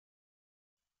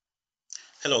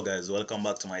Hello guys, welcome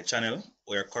back to my channel.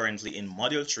 We are currently in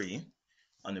Module 3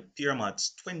 on the Pure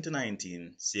Maths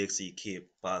 2019 CXC Cape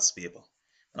past paper.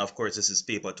 And of course, this is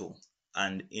paper 2.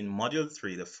 And in Module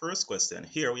 3, the first question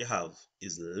here we have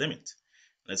is limit.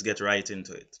 Let's get right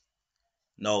into it.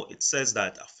 Now, it says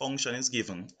that a function is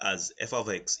given as f of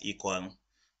x equal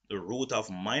the root of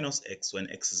minus x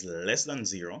when x is less than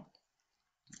 0,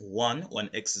 1 when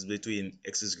x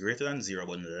is greater than 0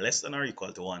 but less than or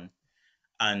equal to 1,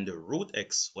 and root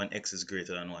x when x is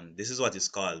greater than 1. This is what is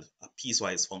called a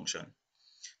piecewise function.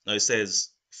 Now it says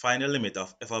find the limit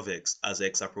of f of x as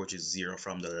x approaches 0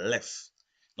 from the left.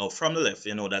 Now from the left,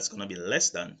 you know that's going to be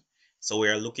less than. So we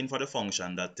are looking for the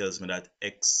function that tells me that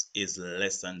x is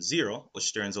less than 0,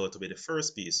 which turns out to be the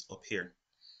first piece up here.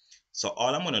 So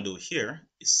all I'm going to do here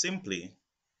is simply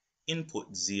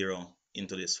input 0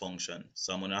 into this function.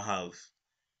 So I'm going to have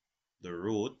the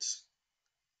root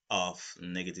of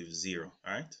negative 0,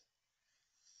 right?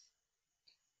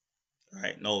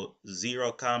 Right, now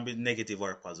 0 can't be negative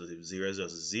or positive. 0 is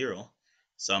just 0.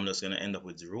 So I'm just going to end up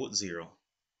with root 0,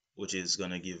 which is going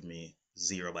to give me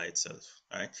 0 by itself.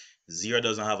 Right, 0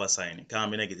 doesn't have a sign. It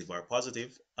can't be negative or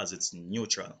positive as it's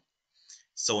neutral.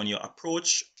 So when you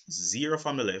approach 0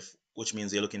 from the left, which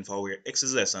means you're looking for where x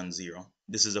is less than 0,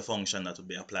 this is the function that would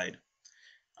be applied.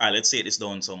 Alright, let's take this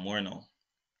down some more now.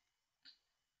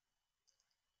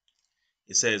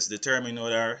 It says determine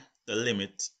whether the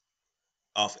limit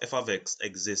of f of x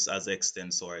exists as x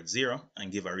tends towards 0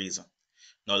 and give a reason.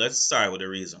 Now let's start with the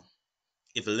reason.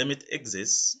 If the limit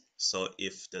exists, so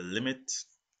if the limit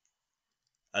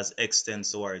as x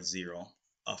tends towards 0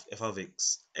 of f of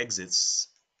x exists,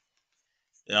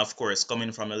 then of course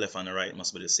coming from the left and the right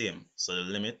must be the same. So the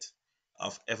limit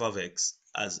of f of x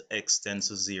as x tends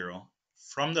to 0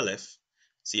 from the left,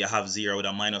 so you have 0 with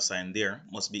a minus sign there,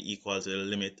 must be equal to the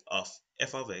limit of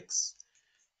f of x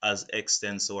as x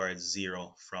tends towards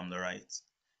 0 from the right.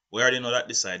 We already know that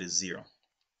this side is 0.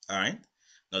 Alright,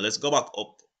 now let's go back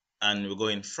up and we're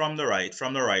going from the right.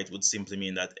 From the right would simply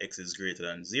mean that x is greater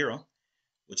than 0,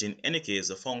 which in any case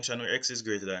the function where x is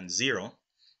greater than 0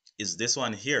 is this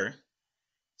one here.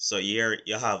 So here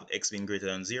you have x being greater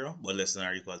than 0 but less than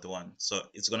or equal to 1. So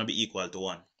it's going to be equal to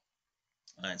 1.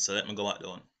 Alright, so let me go back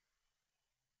down.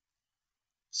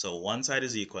 So one side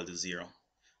is equal to 0.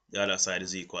 The other side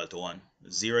is equal to 1.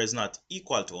 0 is not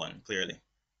equal to 1, clearly.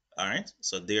 Alright,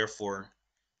 so therefore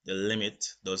the limit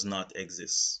does not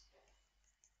exist.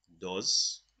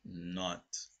 Does not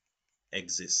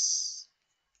exist.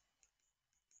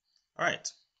 Alright.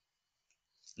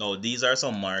 Now these are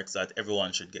some marks that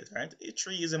everyone should get, right?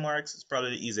 3 easy marks is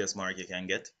probably the easiest mark you can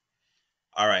get.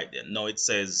 Alright then, now it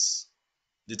says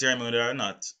determine whether or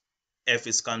not f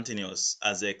is continuous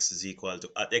as x is equal to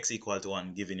at x equal to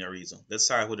 1 given your reason. Let's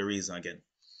start with the reason again.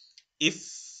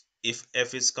 If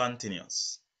f is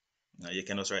continuous, now you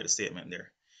can just write the statement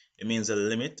there. It means the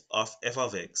limit of f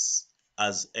of x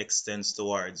as x tends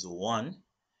towards 1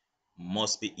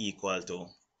 must be equal to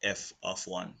f of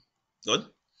 1. Good?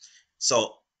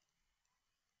 So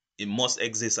it must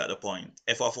exist at the point.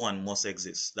 F of 1 must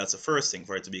exist. That's the first thing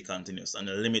for it to be continuous. And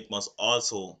the limit must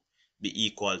also be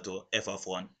equal to f of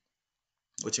 1,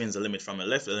 which means the limit from the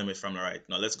left, the limit from the right.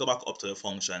 Now let's go back up to the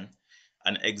function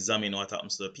and examine what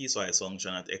happens to the piecewise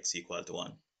function at x equal to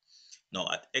 1. Now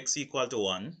at x equal to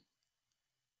 1,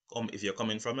 if you're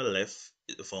coming from the left,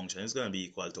 the function is going to be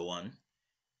equal to 1.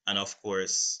 And of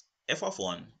course, f of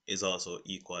 1 is also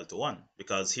equal to 1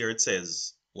 because here it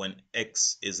says when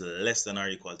x is less than or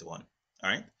equal to 1.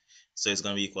 Alright, so it's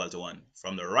going to be equal to 1.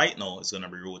 From the right now, it's going to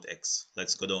be root x.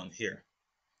 Let's go down here.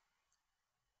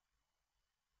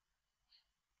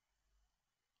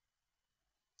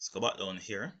 Let's go back down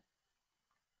here.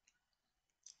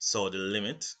 So the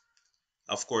limit,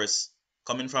 of course,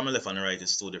 coming from the left and the right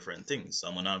is two different things. So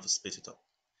I'm going to have to split it up.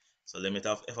 So limit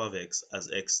of f of x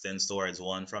as x tends towards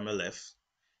 1 from the left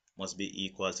must be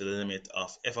equal to the limit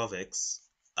of f of x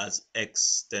as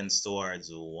x tends towards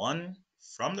 1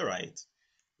 from the right,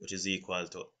 which is equal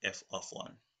to f of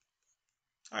 1.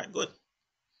 Alright, good.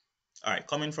 Alright,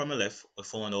 coming from the left, we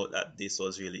found out that this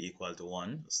was really equal to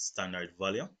 1, standard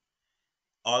value.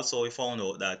 Also, we found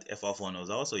out that f of 1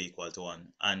 was also equal to 1.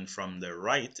 And from the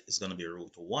right, it's going to be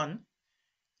root 1.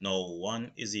 Now,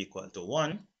 1 is equal to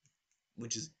 1,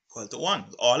 which is equal to 1.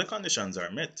 All the conditions are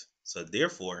met. So,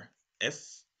 therefore,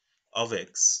 f of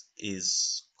x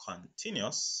is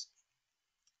continuous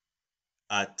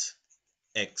at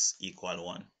x equal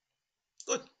 1.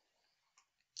 Good.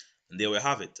 And there we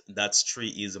have it. That's 3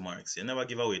 easy marks. You never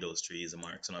give away those 3 easy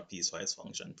marks on a piecewise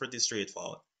function. Pretty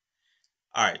straightforward.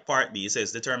 Alright, part B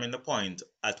says determine the point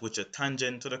at which a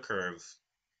tangent to the curve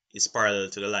is parallel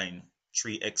to the line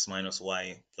 3x minus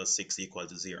y plus 6 equal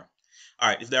to 0.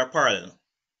 Alright, if they are parallel,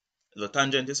 the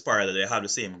tangent is parallel, they have the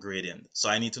same gradient. So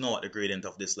I need to know what the gradient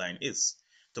of this line is.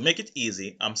 To make it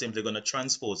easy, I'm simply going to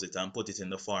transpose it and put it in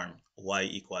the form y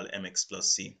equal mx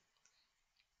plus c.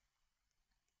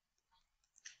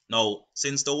 Now,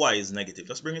 since the y is negative,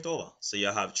 let's bring it over. So you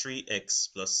have 3x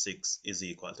plus 6 is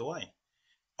equal to y.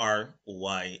 Or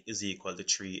y is equal to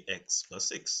 3x plus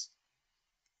 6.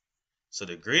 So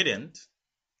the gradient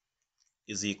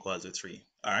is equal to 3.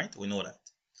 Alright, we know that.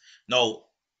 Now,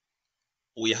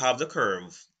 we have the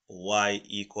curve y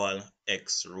equal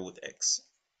x root x.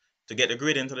 To get the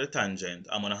gradient of the tangent,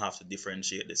 I'm going to have to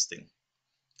differentiate this thing.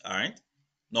 Alright?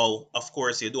 Now, of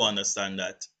course, you do understand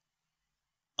that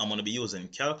I'm going to be using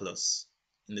calculus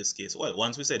in this case. Well,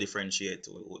 once we say differentiate,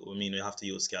 we mean we have to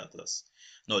use calculus.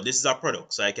 Now, this is a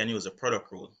product, so I can use a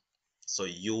product rule. So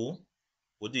u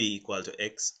would be equal to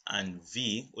x and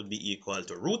v would be equal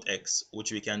to root x,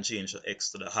 which we can change to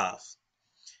x to the half.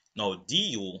 Now,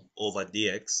 du over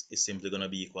dx is simply going to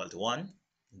be equal to 1.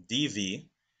 dv,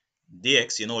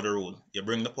 dx, you know the rule. You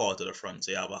bring the power to the front,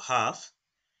 so you have a half.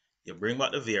 You bring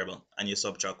back the variable, and you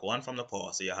subtract 1 from the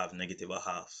power, so you have negative a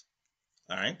half.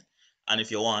 Alright? And if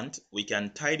you want, we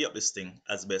can tidy up this thing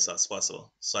as best as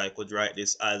possible. So I could write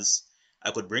this as,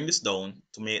 I could bring this down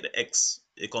to make the x,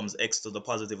 it becomes x to the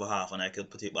positive half, and I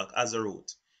could put it back as a root.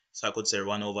 So I could say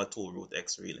 1 over 2 root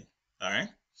x really. Alright?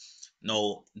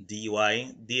 Now, dy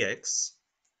dx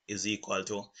is equal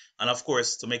to, and of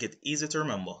course, to make it easy to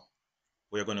remember,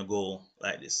 we're going to go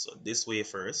like this. So this way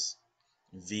first,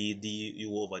 v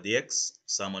du over dx.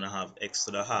 So I'm going to have x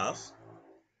to the half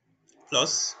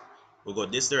plus, we go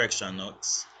this direction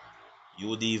next,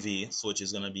 u dv, so which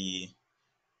is going to be,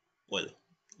 well,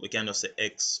 we can just say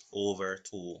x over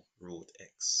 2 root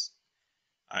x.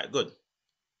 Alright, good.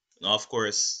 Now, of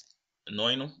course,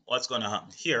 knowing what's going to happen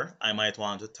here, I might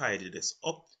want to tidy this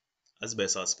up as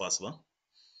best as possible.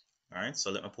 Alright,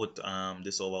 so let me put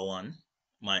this over 1.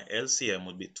 My LCM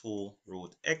would be 2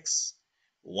 root x.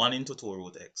 1 into 2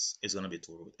 root x is going to be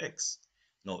 2 root x.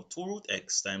 Now, 2 root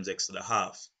x times x to the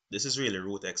half. This is really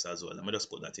root x as well. Let me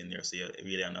just put that in there so you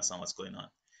really understand what's going on.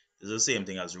 This is the same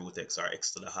thing as root x, or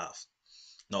x to the half.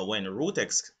 Now, when root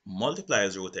x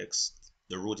multiplies root x,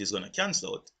 the root is going to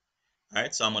cancel out.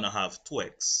 Alright, so I'm going to have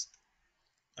 2x.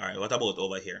 Alright, what about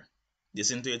over here?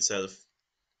 This into itself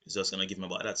is just going to give me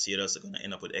about that. So you're just going to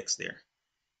end up with x there.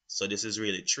 So this is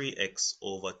really 3x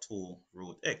over 2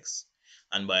 root x.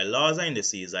 And by laws of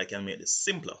indices, I can make this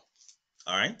simpler.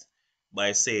 Alright?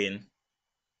 By saying,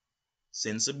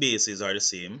 since the bases are the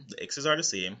same, the x's are the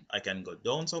same, I can go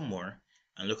down some more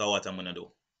and look at what I'm going to do.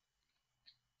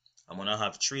 I'm going to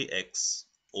have 3x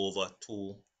over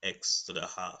 2x to the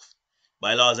half.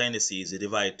 By laws of indices, you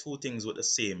divide two things with the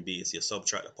same base, you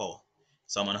subtract the power.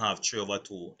 So I'm going to have 3 over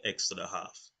 2x to the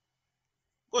half.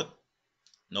 Good.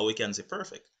 Now we can say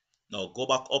perfect. Now go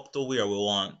back up to where we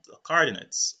want the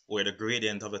coordinates, where the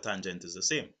gradient of the tangent is the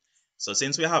same. So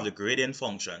since we have the gradient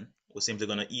function, we're simply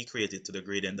going to equate it to the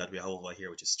gradient that we have over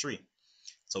here, which is 3.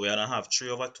 So we're going to have 3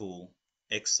 over 2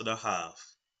 x to the half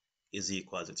is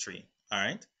equal to 3.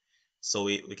 Alright? So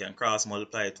we can cross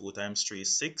multiply 2 times 3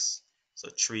 is 6. So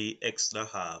 3x to the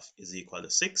half is equal to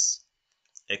 6.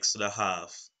 X to the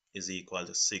half is equal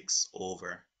to 6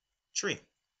 over 3.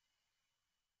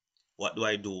 What do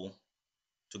I do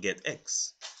to get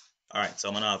x? Alright, so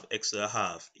I'm going to have x to the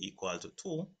half equal to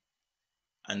 2.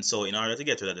 And so in order to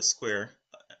get rid of the square,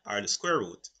 or the square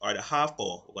root, or the half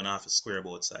power, we're going to have to square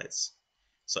both sides.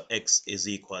 So x is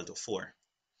equal to 4.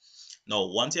 Now,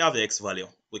 once you have the x value,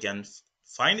 we can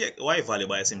find the y value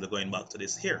by simply going back to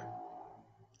this here.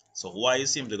 So y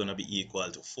is simply going to be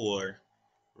equal to 4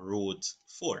 root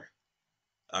 4.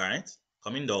 Alright,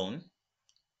 coming down.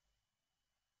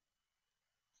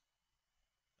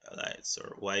 Alright, so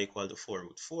y equal to 4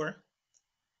 root 4.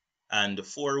 And the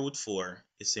 4 root 4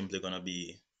 is simply going to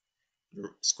be, the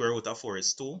square root of 4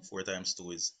 is 2. 4 times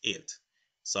 2 is 8.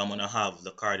 So I'm going to have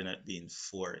the coordinate being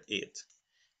 4, 8.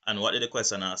 And what did the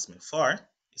question ask me for? It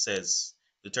says,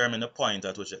 determine the point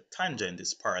at which the tangent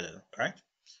is parallel, right?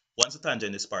 Once the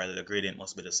tangent is parallel, the gradient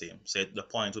must be the same. So the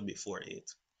point would be 4,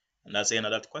 8. And that's the end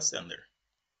of that question there.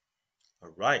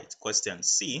 Alright, question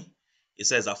C. It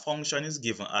says a function is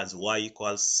given as y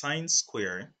equals sine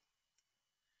square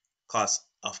cos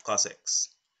of cos x.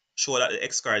 Show that the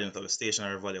x coordinate of a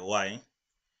stationary value y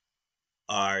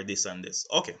are this and this.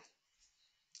 Okay.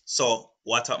 So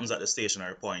what happens at the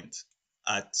stationary point?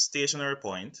 At stationary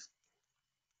point,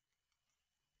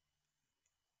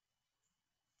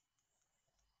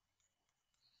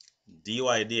 dy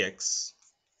dx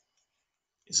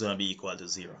is going to be equal to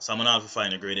 0. So I'm going to have to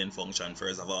find a gradient function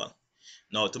first of all.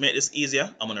 Now, to make this easier,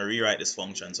 I'm going to rewrite this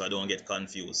function so I don't get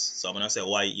confused. So I'm going to say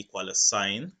y equal the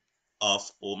sine of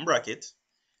open bracket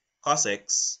cos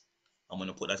x. I'm going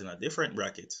to put that in a different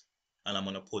bracket, and I'm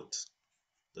going to put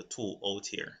the 2 out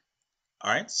here.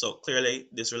 All right, so clearly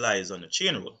this relies on the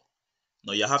chain rule.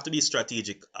 Now you have to be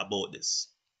strategic about this.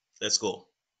 Let's go.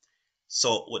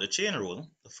 So with the chain rule,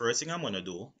 the first thing I'm going to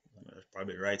do, I'm going to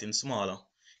probably write in smaller,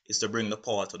 is to bring the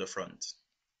power to the front.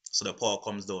 So the power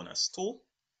comes down as 2,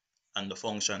 and the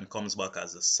function comes back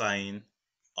as the sine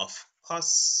of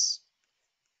cos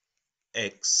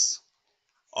x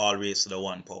all raised to the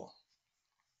 1 power.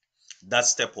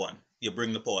 That's step 1. You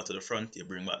bring the power to the front, you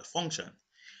bring back the function.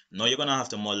 Now you're going to have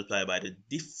to multiply by the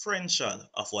differential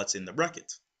of what's in the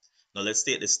bracket. Now let's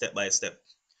take this step by step.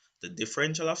 The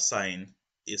differential of sine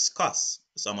is cos.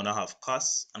 So I'm going to have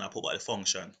cos, and I put by the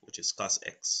function, which is cos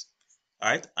x.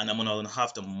 Alright, and I'm going to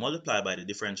have to multiply by the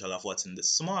differential of what's in the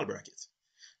small bracket.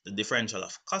 The differential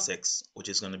of cos x, which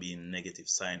is going to be negative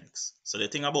sine x. So the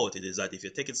thing about it is that if you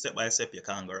take it step by step, you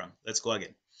can't go wrong. Let's go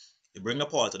again. You bring the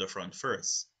power to the front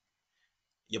first.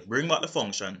 You bring back the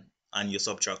function, and you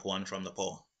subtract 1 from the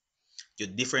power. You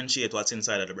differentiate what's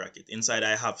inside of the bracket. Inside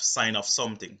I have sine of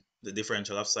something. The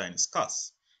differential of sine is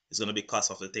cos. It's going to be cos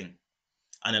of the thing.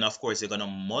 And then of course you're going to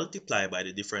multiply by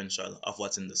the differential of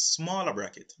what's in the smaller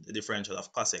bracket, the differential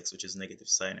of cos x, which is negative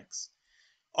sine x.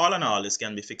 All in all, this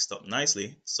can be fixed up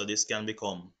nicely. So this can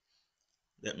become,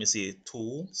 let me see,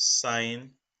 2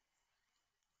 sine,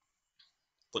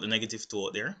 put the negative 2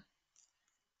 out there,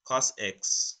 cos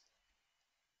x,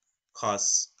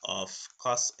 cos of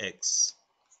cos x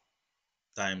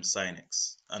times sine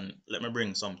x. And let me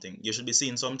bring something. You should be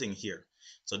seeing something here.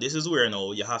 So this is where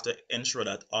now you have to ensure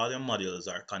that all your modules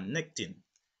are connecting.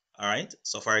 Alright,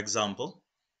 so for example,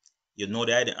 you know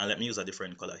the identity, and let me use a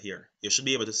different color here. You should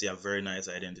be able to see a very nice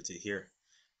identity here.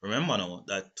 Remember now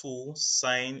that 2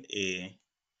 sine A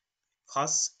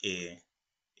cos A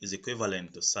is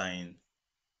equivalent to sine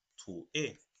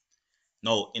 2A.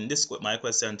 Now, in this, my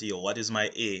question to you, what is my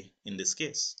A in this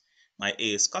case? My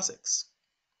A is cos x.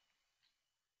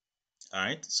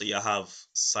 Alright, so you have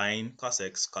sine cos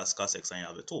x, cos x, and you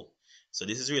have a 2. So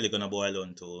this is really going to boil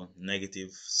down to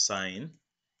negative sine,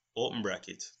 open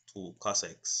bracket, 2 cos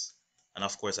x. And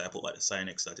of course, I put by the sine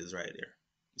x that is right there.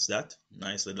 Is that?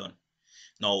 Nicely done.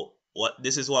 Now,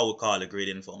 this is what we call the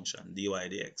gradient function, dy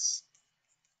dx.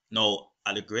 Now,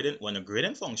 at the gradient, when the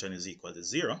gradient function is equal to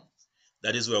 0,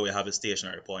 that is where we have a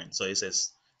stationary point. So it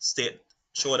says,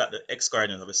 show that the x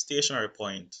coordinate of a stationary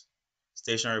point,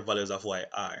 stationary values of y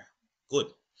are. Good.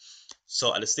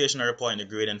 So at the stationary point, the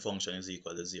gradient function is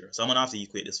equal to 0. So I'm going to have to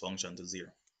equate this function to 0.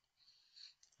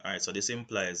 Alright, so this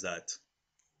implies that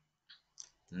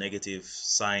negative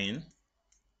sine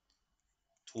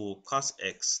 2 cos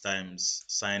x times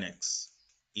sine x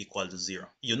equal to 0.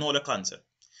 You know the concept.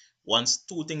 Once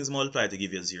two things multiply to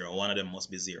give you 0, one of them must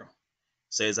be 0.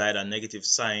 So it's either negative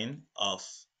sine of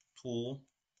 2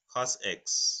 cos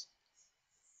x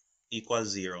equals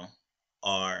 0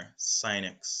 or sine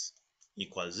x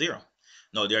equals 0.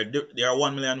 Now, there are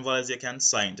 1 million values you can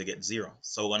sine to get 0.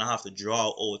 So we're going to have to draw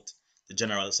out the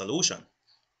general solution.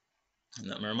 And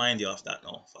let me remind you of that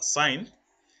now. For sine,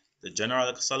 the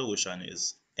general solution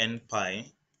is n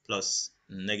pi plus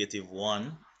negative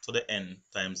 1 to the n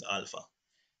times alpha.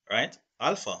 Right?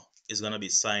 Alpha is going to be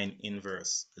sine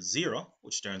inverse 0,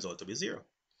 which turns out to be 0.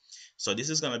 So this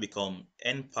is going to become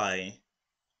n pi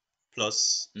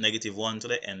plus negative 1 to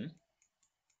the n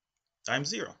times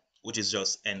 0, which is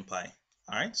just n pi.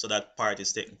 Alright, so that part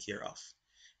is taken care of.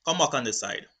 Come back on the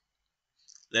side.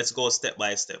 Let's go step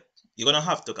by step. You're going to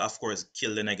have to, of course,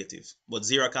 kill the negative. But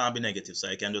 0 can't be negative, so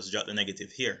I can just drop the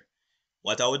negative here.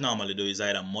 What I would normally do is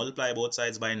either multiply both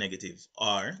sides by negative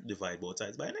or divide both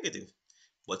sides by negative.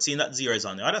 But seeing that 0 is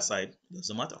on the other side, it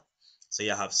doesn't matter. So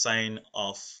you have sine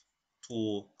of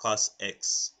 2 cos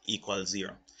x equals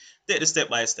 0. Take this step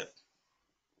by step.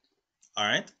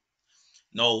 Alright?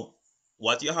 Now,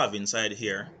 what you have inside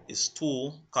here is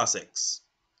 2 cos x.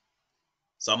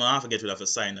 So I'm going to have to get rid of a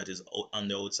sign that is on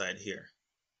the outside here.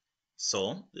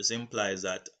 So this implies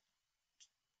that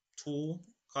 2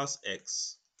 cos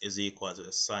x is equal to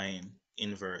the sine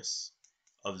inverse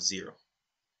of 0.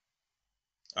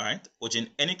 Alright, which in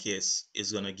any case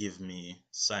is going to give me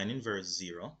sine inverse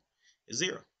 0 is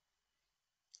 0.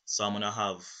 So I'm going to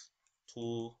have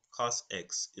 2 cos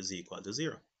x is equal to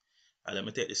 0. Alright, let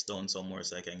me take this down some more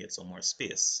so I can get some more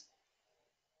space.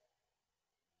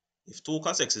 If 2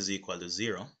 cos x is equal to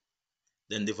 0,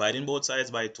 then dividing both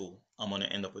sides by 2, I'm going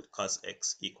to end up with cos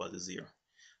x equal to 0.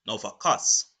 Now for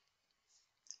cos,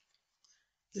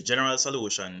 the general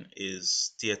solution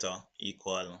is theta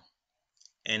equal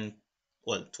n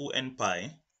well, 2n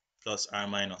pi plus r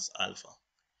minus alpha.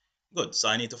 Good, so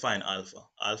I need to find alpha.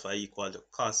 Alpha equal to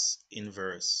cos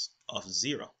inverse of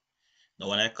 0. Now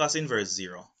when I cos inverse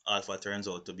 0, alpha turns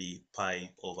out to be pi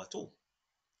over 2.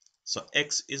 So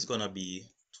x is going to be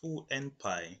 2n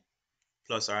pi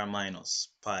plus r minus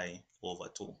pi over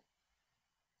 2.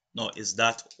 Now, is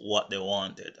that what they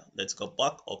wanted? Let's go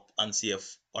back up and see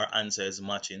if our answer is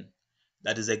matching.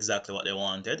 That is exactly what they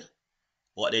wanted.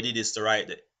 What they did is to write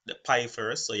the pi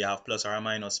first. So you have plus r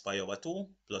minus pi over 2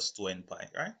 plus 2n pi,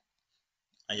 right?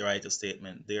 And you write a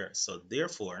statement there. So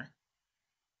therefore,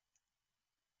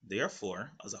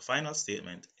 as a final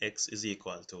statement, x is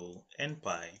equal to n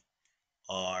pi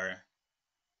or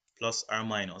plus r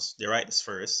minus, they write this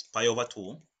first, pi over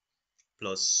 2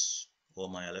 plus, oh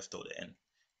my, I left out the n,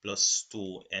 plus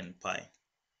 2n pi.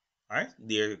 All right,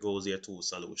 there goes your two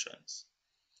solutions.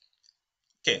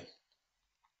 Okay,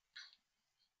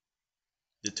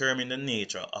 determine the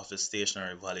nature of the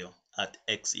stationary value at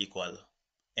x equal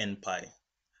n pi.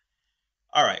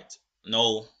 All right,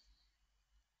 now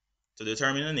to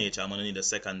determine the nature, I'm going to need a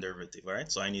second derivative, all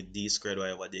right? So I need d squared y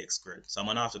over dx squared. So I'm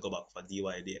going to have to go back for dy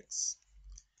dx.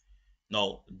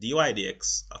 Now, dy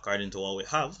dx, according to what we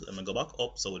have, let me go back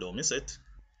up so we don't miss it.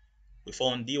 We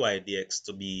found dy dx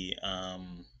to be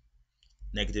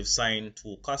negative sine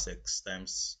 2 cos x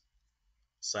times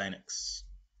sine x.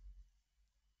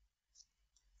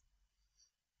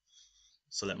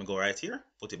 So let me go right here,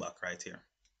 put it back right here.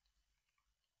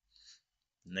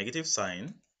 Negative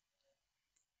sine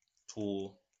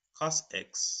 2 cos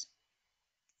x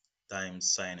times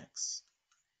sine x.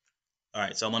 All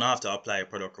right, so I'm going to have to apply a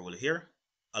product rule here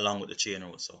along with the chain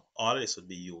rule. So all of this would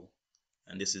be u,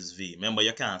 and this is v. Remember,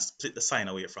 you can't split the sign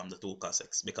away from the 2 cos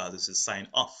x because this is sine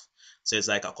off. So it's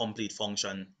like a complete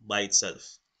function by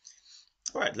itself.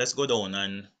 All right, let's go down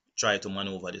and try to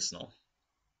maneuver this now.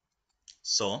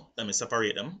 So let me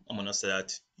separate them. I'm going to say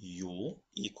that u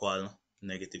equal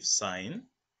negative sine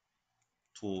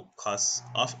 2 cos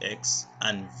of x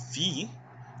and v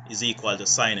is equal to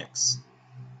sine x.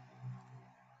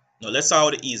 Now let's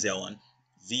start with the easier one,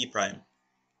 v prime.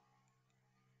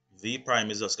 V prime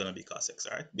is just going to be cos x,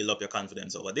 all right? Build up your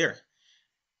confidence over there.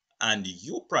 And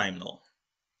u prime now,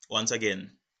 once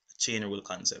again, chain rule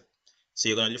concept. So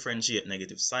you're going to differentiate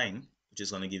negative sine, which is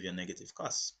going to give you a negative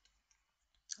cos.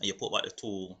 And you put back the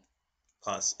 2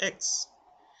 cos x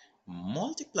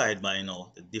multiplied by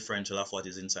now the differential of what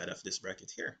is inside of this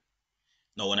bracket here.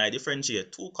 Now when I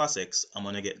differentiate 2 cos x, I'm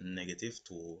going to get negative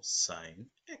 2 sine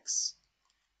x.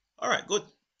 All right, good.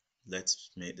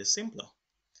 Let's make this simpler.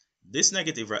 This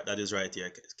negative that is right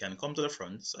here can come to the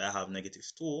front. So I have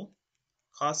negative 2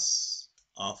 cos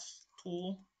of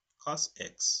 2 cos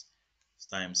x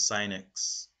times sine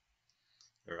x.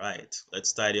 All right,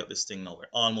 let's tidy up this thing now. We're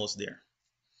almost there.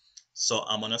 So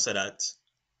I'm going to say that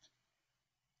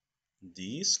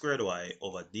d squared y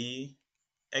over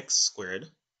dx squared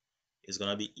is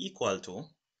going to be equal to,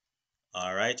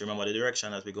 all right, remember the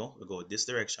direction as we go this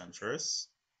direction first.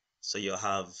 So you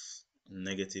have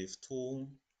negative 2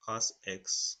 cos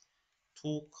x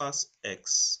 2 cos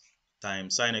x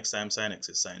times sine x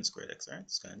is sine squared x, right?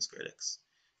 Sine squared x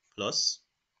plus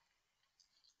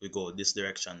we go this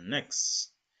direction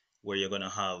next, where you're going to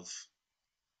have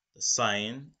the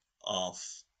sine of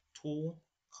 2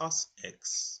 cos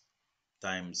x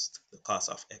times the cos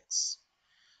of x.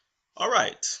 All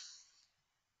right,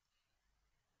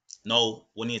 now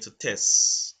we need to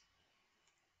test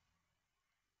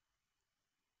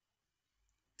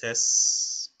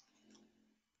x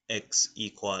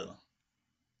equal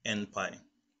n pi.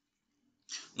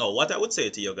 Now what I would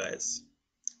say to you guys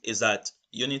is that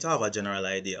you need to have a general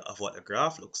idea of what the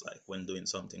graph looks like when doing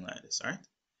something like this, right?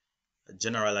 A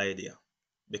general idea,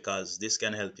 because this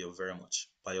can help you very much.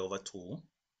 Pi over 2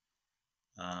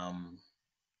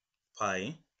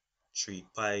 pi 3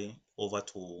 pi over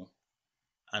 2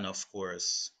 and of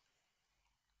course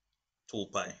 2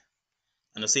 pi,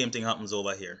 and the same thing happens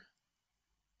over here,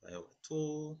 pi over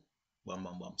 2 bam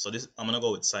bam bam. So this, I'm gonna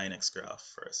go with sine x graph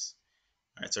first.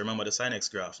 All right, so remember the sine x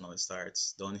graph now, it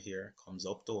starts down here, comes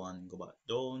up to 1, go back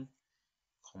down,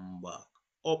 come back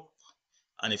up,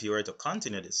 and if you were to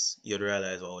continue this, you'd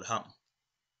realize what would happen.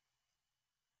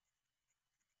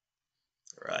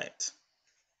 Right,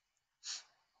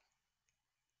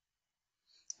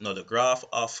 now the graph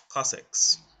of cos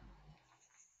x.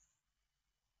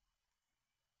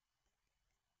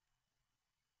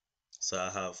 So I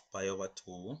have pi over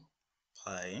 2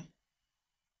 pi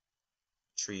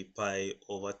 3 pi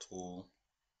over 2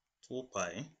 2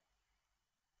 pi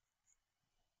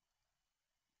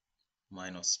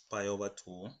minus pi over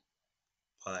 2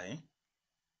 pi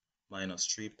minus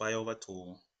 3 pi over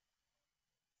 2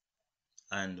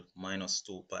 and minus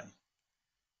 2 pi.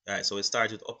 Alright, so we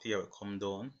started up here, we come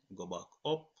down, go back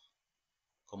up,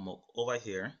 come up over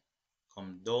here,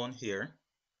 come down here,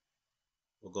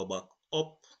 we go back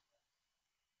up,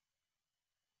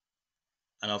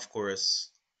 and of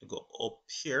course we go up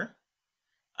here.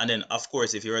 And then of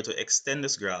course if you were to extend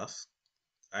this graph,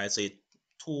 alright, so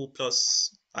 2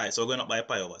 plus, alright, so we're going up by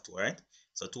pi over 2, right?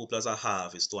 So 2 plus a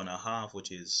half is 2.5,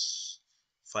 which is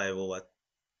 5 over,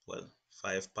 well,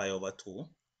 5 pi over 2.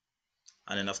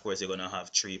 And then of course you're going to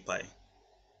have 3 pi.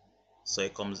 So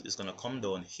it's going to come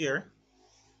down here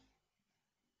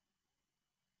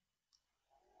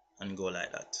and go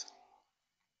like that.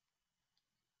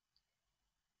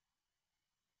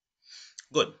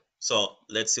 Good. So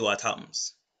let's see what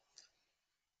happens.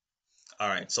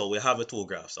 Alright, so we have the two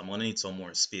graphs. I'm going to need some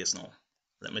more space now.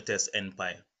 Let me test n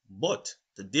pi. But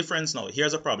the difference now,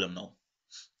 here's a problem now.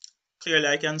 Clearly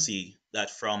I can see that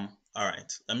from,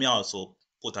 alright, let me also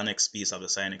put an next piece of the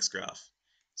sin x graph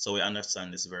so we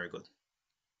understand this very good.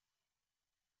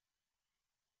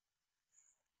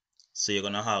 So you're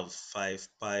going to have 5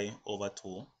 pi over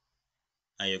 2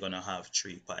 and you're going to have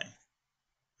 3 pi.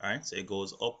 Alright, so it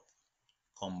goes up,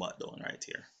 come back down right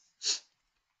here.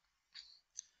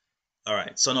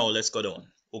 Alright, so now let's go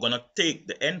down. We're going to take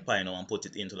the n pi now and put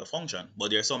it into the function,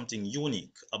 but there's something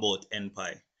unique about n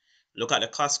pi. Look at the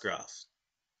cost graph.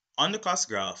 On the cost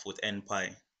graph with n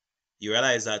pi, you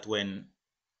realize that when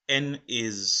n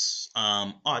is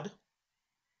odd,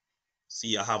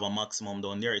 see I have a maximum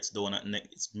down there, it's down at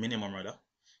it's minimum rather,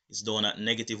 it's down at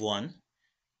 -1.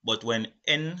 But when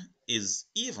n is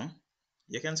even,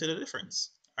 you can see the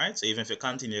difference. Alright, so even if you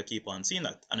continue, you keep on seeing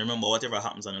that. And remember, whatever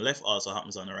happens on the left also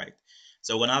happens on the right.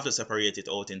 So we're going to have to separate it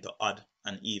out into odd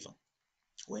and even.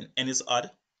 When n is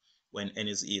odd, when n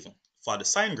is even. For the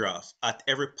sine graph, at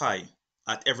every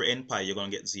n pi, you're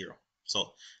going to get 0.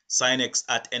 So sin x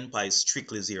at n pi is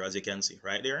strictly 0, as you can see.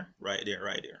 Right there, right there,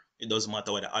 right there. It doesn't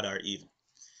matter whether odd or even.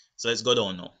 So let's go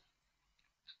down now.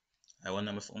 I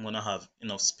wonder if I'm going to have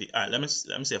enough speed. All right, let me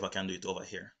see if I can do it over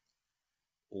here.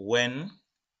 When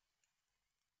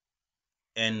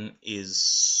n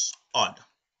is odd.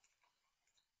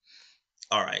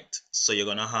 All right, so you're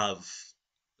going to have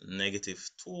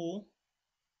 -2.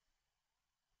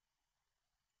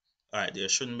 All right, there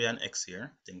shouldn't be an x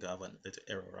here. I think I have a little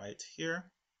error right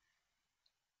here.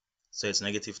 So it's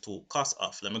 -2 cos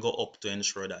of. Let me go up to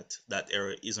ensure that that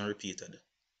error isn't repeated.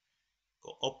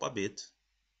 Go up a bit.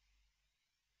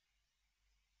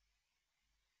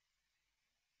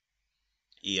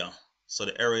 Yeah, so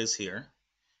the error is here.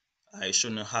 I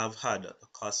shouldn't have had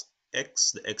cos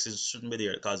x. The x shouldn't be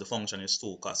there because the function is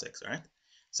 2 cos x, right?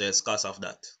 So it's cos of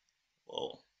that.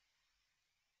 Oh,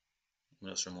 let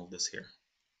me just remove this here.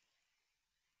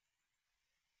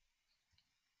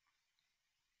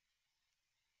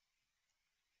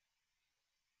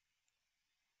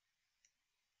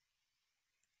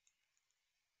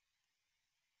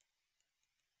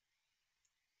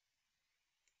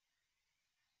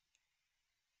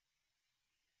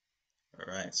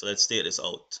 All right, so let's take this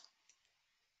out.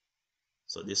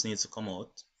 So this needs to come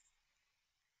out.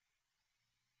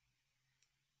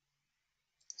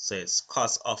 So it's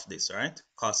cos of this, right?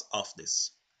 Cos of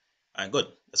this. All right, good.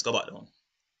 Let's go back down.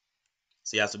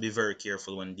 So you have to be very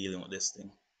careful when dealing with this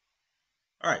thing.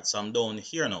 All right, so I'm down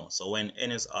here now. So when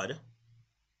n is odd,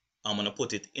 I'm going to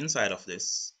put it inside of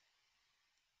this.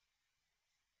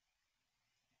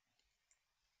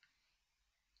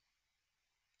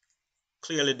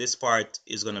 Clearly this part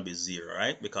is going to be 0,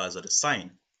 right? Because of the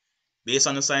sign. Based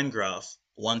on the sine graph,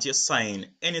 once you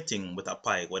sine anything with a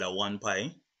pi, whether 1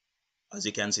 pi, as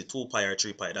you can see 2 pi or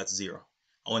 3 pi, that's 0.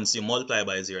 And once you multiply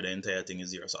by 0, the entire thing is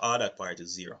 0. So all that part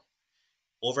is 0.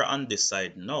 Over on this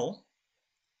side now,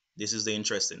 this is the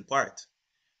interesting part.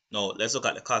 Now let's look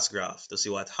at the cost graph to see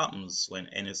what happens when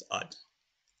n is odd.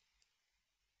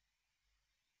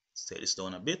 Let's take this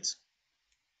down a bit.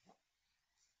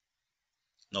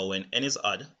 Now when n is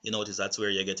odd, you notice that's where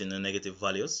you're getting the negative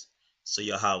values. So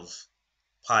you have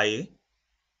pi,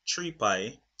 3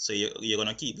 pi, so you're going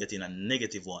to keep getting a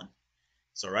 -1.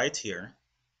 So right here,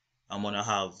 I'm going to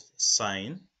have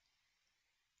sine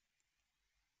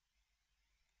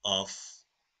of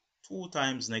 2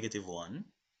 times -1,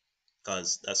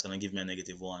 because that's going to give me a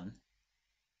 -1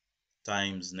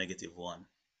 times -1.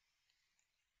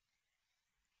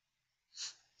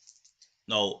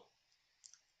 Now,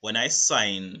 when I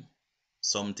sine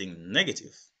something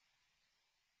negative,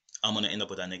 I'm going to end up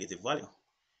with a negative value.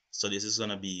 So this is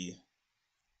going to be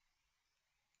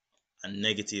a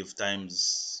negative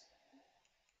times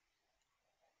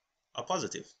a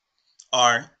positive.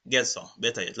 Or guess so,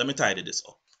 better yet, let me tidy this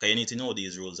up. Okay, you need to know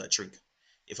these rules are trig.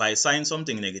 If I sign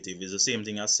something negative, it's the same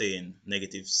thing as saying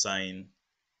negative sine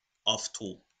of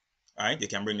 2. Alright, you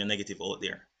can bring the negative out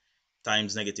there.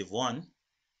 Times negative 1,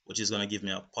 which is going to give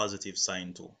me a positive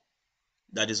sine 2.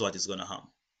 That is what is going to happen.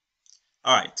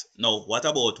 Alright, now what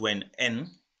about when n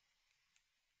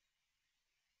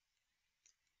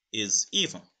is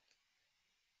even?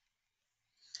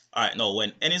 Alright, now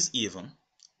when n is even,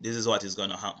 this is what is going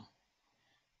to happen.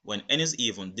 When n is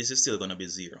even, this is still going to be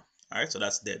 0. Alright, so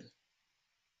that's dead.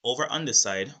 Over on this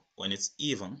side, when it's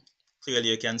even, clearly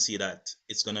you can see that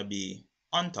it's going to be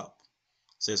on top.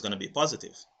 So it's going to be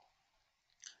positive.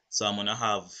 So I'm going to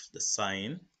have the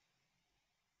sine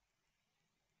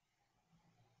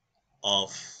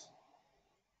of,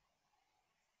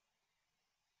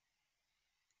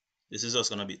 this is just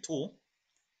going to be 2,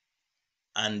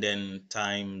 and then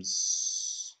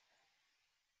times,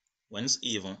 when it's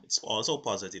even, it's also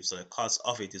positive, so the cos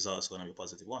of it is also going to be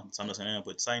positive 1. So I'm just going to end up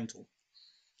with sine 2.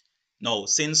 Now,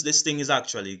 since this thing is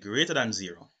actually greater than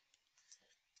 0,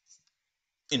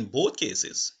 in both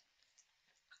cases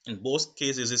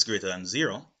it's greater than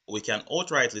 0, we can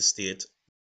outrightly state,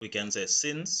 we can say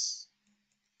since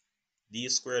d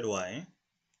squared y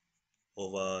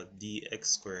over dx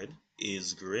squared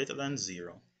is greater than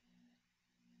 0,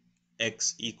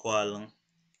 x equal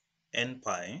n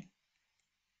pi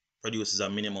produces a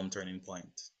minimum turning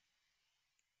point.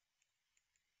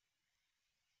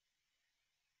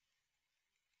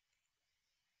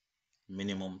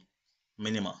 Minima.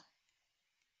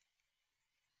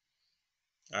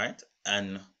 All right,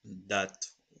 and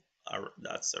that's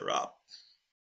a wrap.